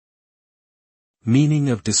Meaning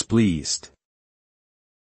of displeased.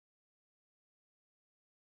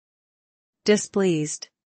 Displeased.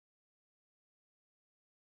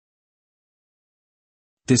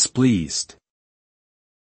 Displeased.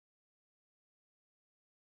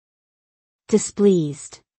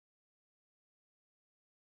 Displeased.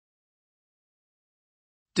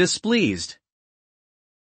 Displeased.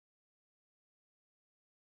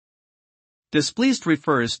 Displeased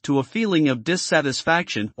refers to a feeling of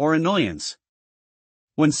dissatisfaction or annoyance.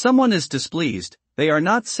 When someone is displeased, they are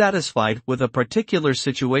not satisfied with a particular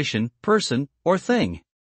situation, person, or thing.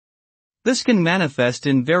 This can manifest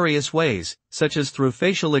in various ways, such as through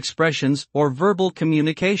facial expressions or verbal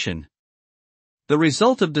communication. The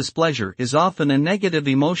result of displeasure is often a negative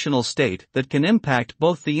emotional state that can impact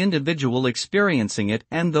both the individual experiencing it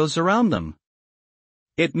and those around them.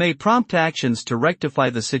 It may prompt actions to rectify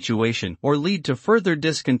the situation or lead to further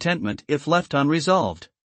discontentment if left unresolved.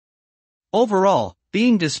 Overall,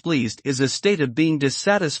 being displeased is a state of being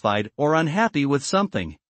dissatisfied or unhappy with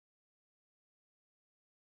something.